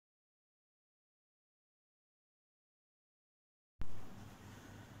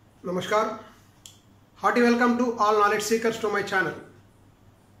Namaskar. Hearty welcome to all knowledge seekers to my channel.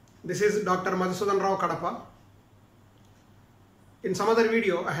 This is Dr. Madhusudan Rao Kadapa. In some other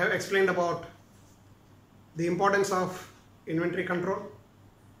video, I have explained about the importance of inventory control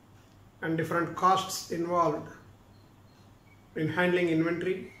and different costs involved in handling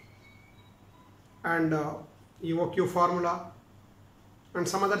inventory and EOQ formula and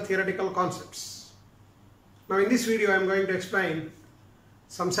some other theoretical concepts. Now in this video, I am going to explain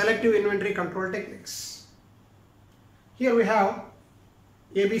some selective inventory control techniques. Here we have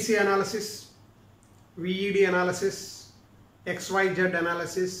ABC analysis, VED analysis, XYZ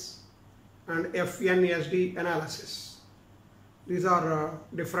analysis, and FNSD analysis. These are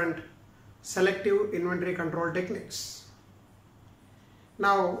different selective inventory control techniques.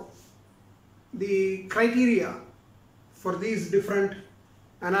 Now, the criteria for these different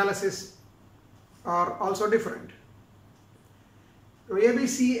analyses are also different.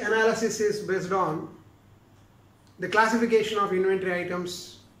 ABC analysis is based on the classification of inventory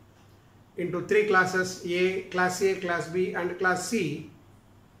items into three classes: Class A, Class B, and Class C,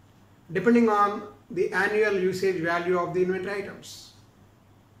 depending on the annual usage value of the inventory items.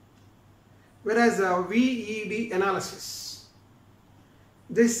 Whereas VED analysis,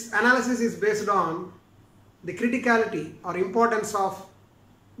 this analysis is based on the criticality or importance of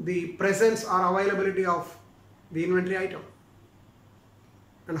the presence or availability of the inventory item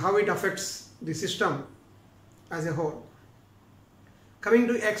and how it affects the system as a whole. Coming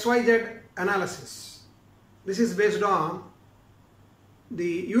to XYZ analysis, this is based on the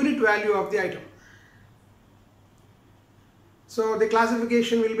unit value of the item. So the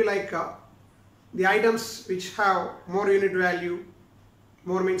classification will be like the items which have more unit value,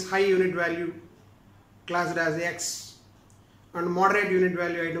 more means high unit value, classed as X, and moderate unit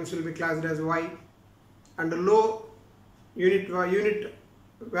value items will be classed as Y, and the low unit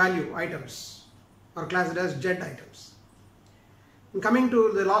value items are classed as Z items. And coming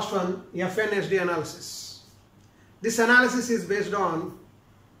to the last one, FNSD analysis. This analysis is based on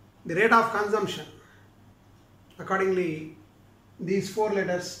the rate of consumption. Accordingly, these four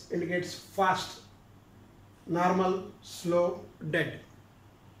letters indicates fast, normal, slow, dead.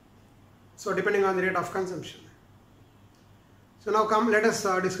 So depending on the rate of consumption. So now let us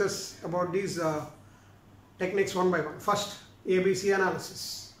discuss about these techniques one by one. First, ABC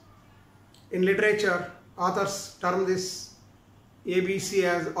analysis. In literature, authors term this ABC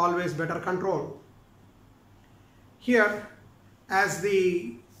as always better control. Here, as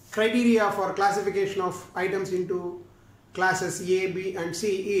the criteria for classification of items into classes A, B, and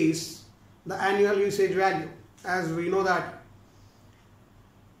C is the annual usage value. As we know that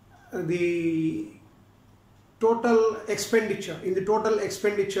the total expenditure, in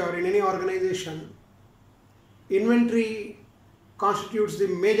any organization, inventory constitutes the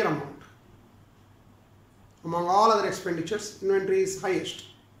major amount. Among all other expenditures, inventory is highest.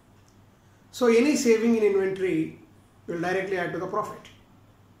 So any saving in inventory will directly add to the profit.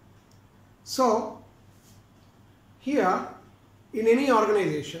 So here, in any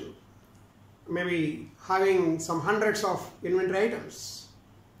organization, maybe having some hundreds of inventory items,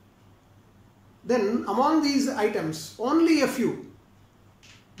 then among these items, only a few,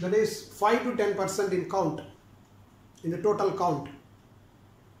 that is 5 to 10% in count, in the total count,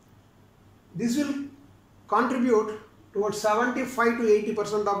 this will contribute towards 75 to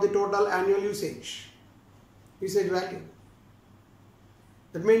 80% of the total annual usage value.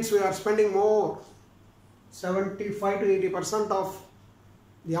 That means we are spending more, 75 to 80% of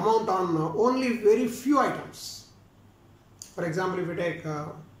the amount on only very few items. For example, if we take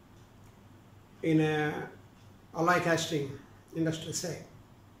in a alloy casting industry, say,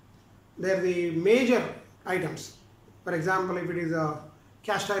 they are the major items. For example, if it is a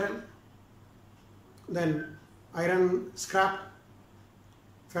cast iron, then iron scrap,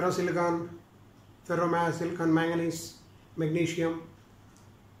 ferrosilicon, silicon, manganese, magnesium.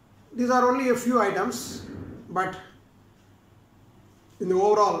 These are only a few items, but in the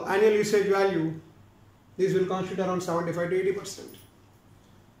overall annual usage value, these will constitute around 75 to 80%.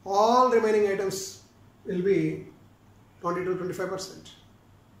 All remaining items will be 20 to 25%.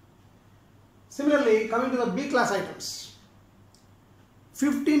 Similarly, coming to the B class items,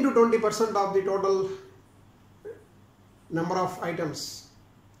 15 to 20% of the total number of items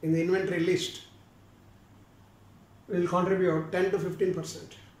in the inventory list will contribute 10 to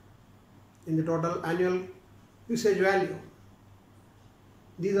 15% in the total annual usage value.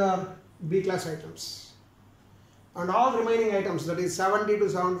 These are B class items. And all remaining items, that is 70 to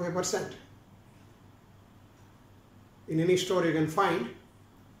 75%. In any store you can find,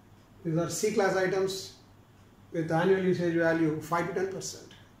 these are C class items with annual usage value 5 to 10%.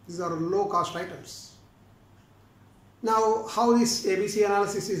 These are low cost items. Now how this ABC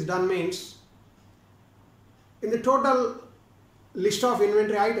analysis is done means, in the total list of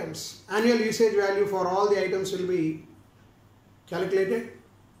inventory items, annual usage value for all the items will be calculated,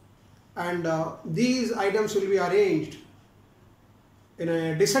 and these items will be arranged in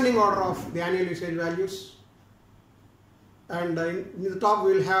a descending order of the annual usage values, and in the top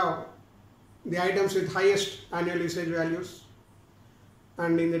we will have the items with highest annual usage values,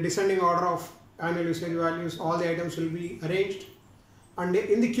 and in the descending order of annual usage values all the items will be arranged, and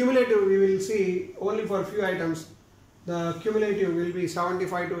in the cumulative we will see only for a few items the cumulative will be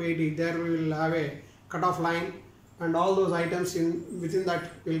 75 to 80. There we will have a cutoff line, and all those items within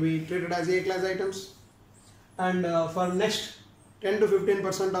that will be treated as A class items, and for next 10 to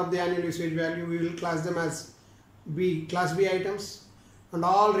 15% of the annual usage value we will class them as class B items, and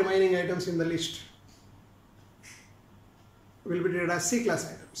all remaining items in the list will be treated as C class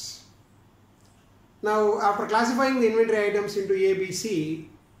items. Now after classifying the inventory items into A, B, C,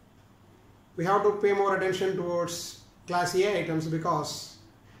 we have to pay more attention towards class A items because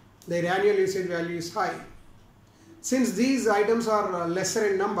their annual usage value is high. Since these items are lesser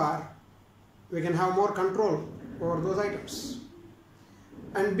in number, we can have more control over those items.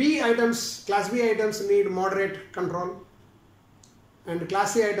 And B items, class B items need moderate control, and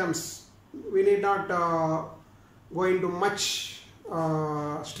class C items we need not go into much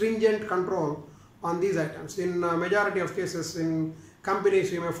stringent control on these items. In majority of cases in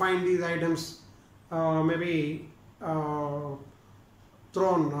companies you may find these items maybe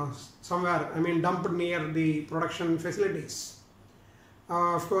thrown somewhere, dumped near the production facilities.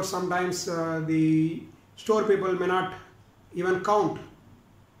 Of course sometimes the store people may not even count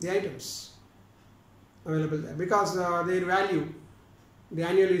the items available there because their value, the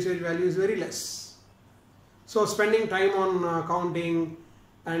annual usage value is very less. So spending time on counting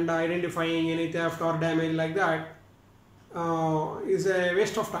and identifying any theft or damage like that is a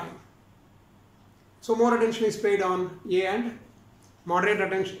waste of time. So more attention is paid on A, and moderate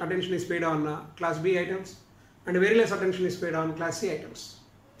attention is paid on class B items, and very less attention is paid on class C items.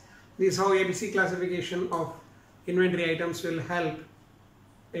 This is how ABC classification of inventory items will help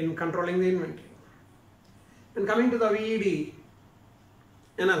in controlling the inventory. And coming to the VED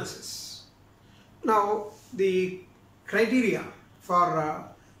analysis. Now the criteria for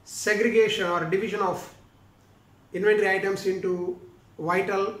segregation or division of inventory items into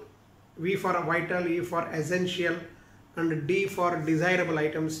vital, V for vital, E for essential, and D for desirable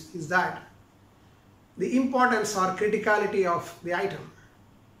items is that the importance or criticality of the item,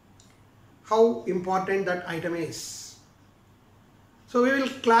 how important that item is. So we will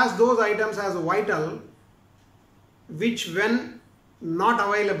class those items as vital which when not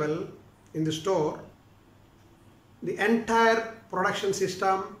available in the store, the entire production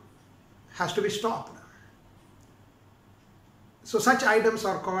system has to be stopped. So such items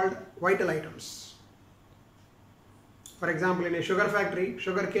are called vital items. For example, in a sugar factory,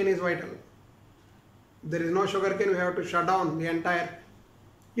 sugar cane is vital. If there is no sugar cane, we have to shut down the entire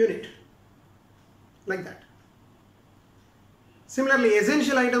unit, like that. Similarly,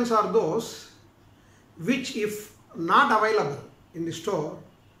 essential items are those which, if not available in the store,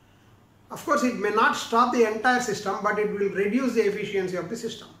 of course it may not stop the entire system, but it will reduce the efficiency of the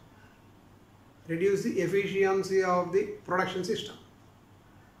system, reduce the efficiency of the production system.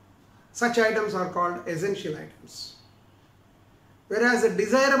 Such items are called essential items. Whereas the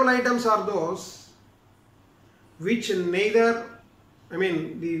desirable items are those which neither,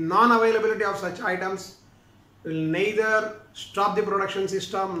 the non-availability of such items will neither stop the production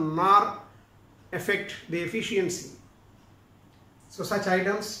system nor affect the efficiency. So such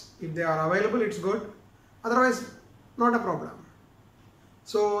items, if they are available, it's good, otherwise not a problem.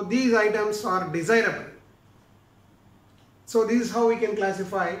 So these items are desirable. So this is how we can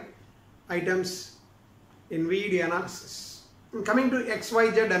classify items in VED analysis. Coming to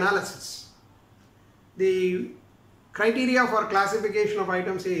XYZ analysis, the criteria for classification of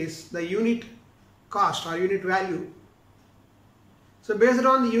items is the unit cost or unit value. So based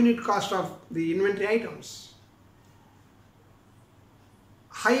on the unit cost of the inventory items,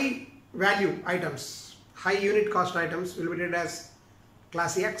 high value items, high unit cost items will be treated as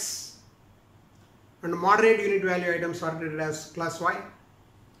class X, and moderate unit value items are treated as class Y,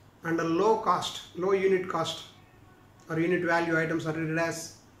 and the low unit cost or unit value items are treated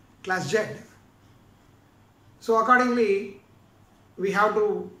as class Z. So accordingly, we have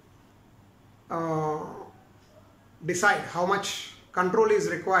to decide how much control is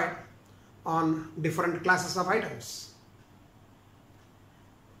required on different classes of items.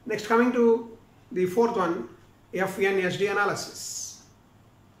 Next, coming to the fourth one, FNSD analysis.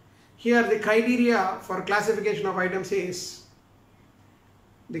 Here the criteria for classification of items is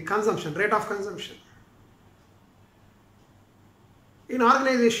the consumption, rate of consumption. In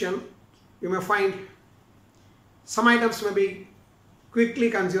organization, you may find some items may be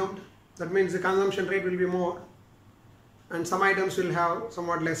quickly consumed, that means the consumption rate will be more, and some items will have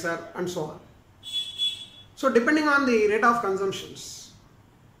somewhat lesser, and so on. So depending on the rate of consumptions,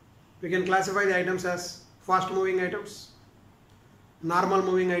 we can classify the items as fast moving items, normal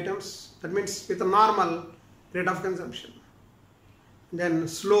moving items, that means with a normal rate of consumption. Then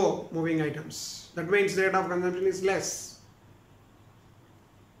slow moving items, that means the rate of consumption is less.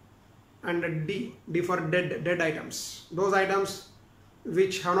 And D for dead items, those items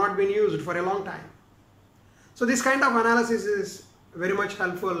which have not been used for a long time. So this kind of analysis is very much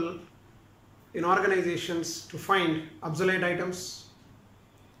helpful in organizations to find obsolete items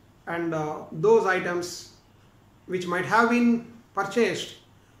and those items which might have been purchased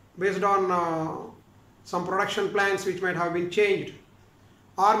based on some production plans which might have been changed,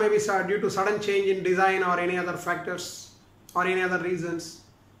 or maybe due to sudden change in design or any other factors or any other reasons.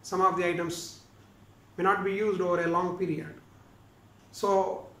 Some of the items may not be used over a long period.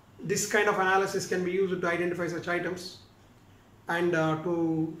 So this kind of analysis can be used to identify such items and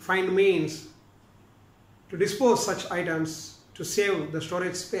to find means to dispose such items to save the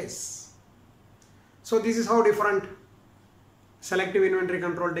storage space. So this is how different selective inventory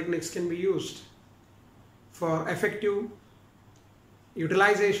control techniques can be used for effective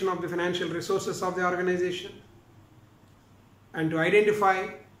utilization of the financial resources of the organization and to identify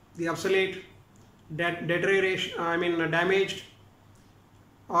the obsolete, damaged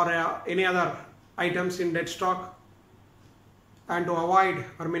or any other items in dead stock, and to avoid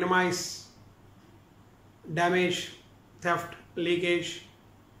or minimize damage, theft, leakage,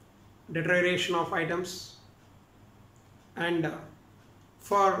 deterioration of items, and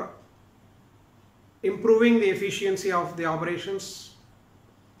for improving the efficiency of the operations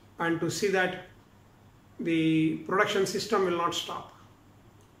and to see that the production system will not stop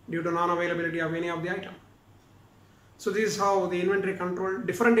due to non-availability of any of the item. So this is how the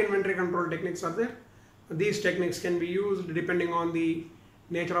different inventory control techniques are there. These techniques can be used depending on the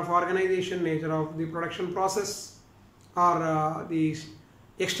nature of organization, nature of the production process, or the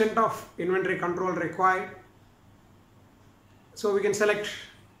extent of inventory control required. So we can select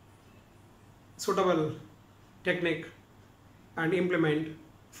suitable technique and implement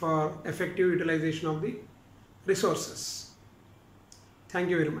for effective utilization of the resources. Thank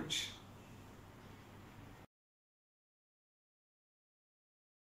you very much.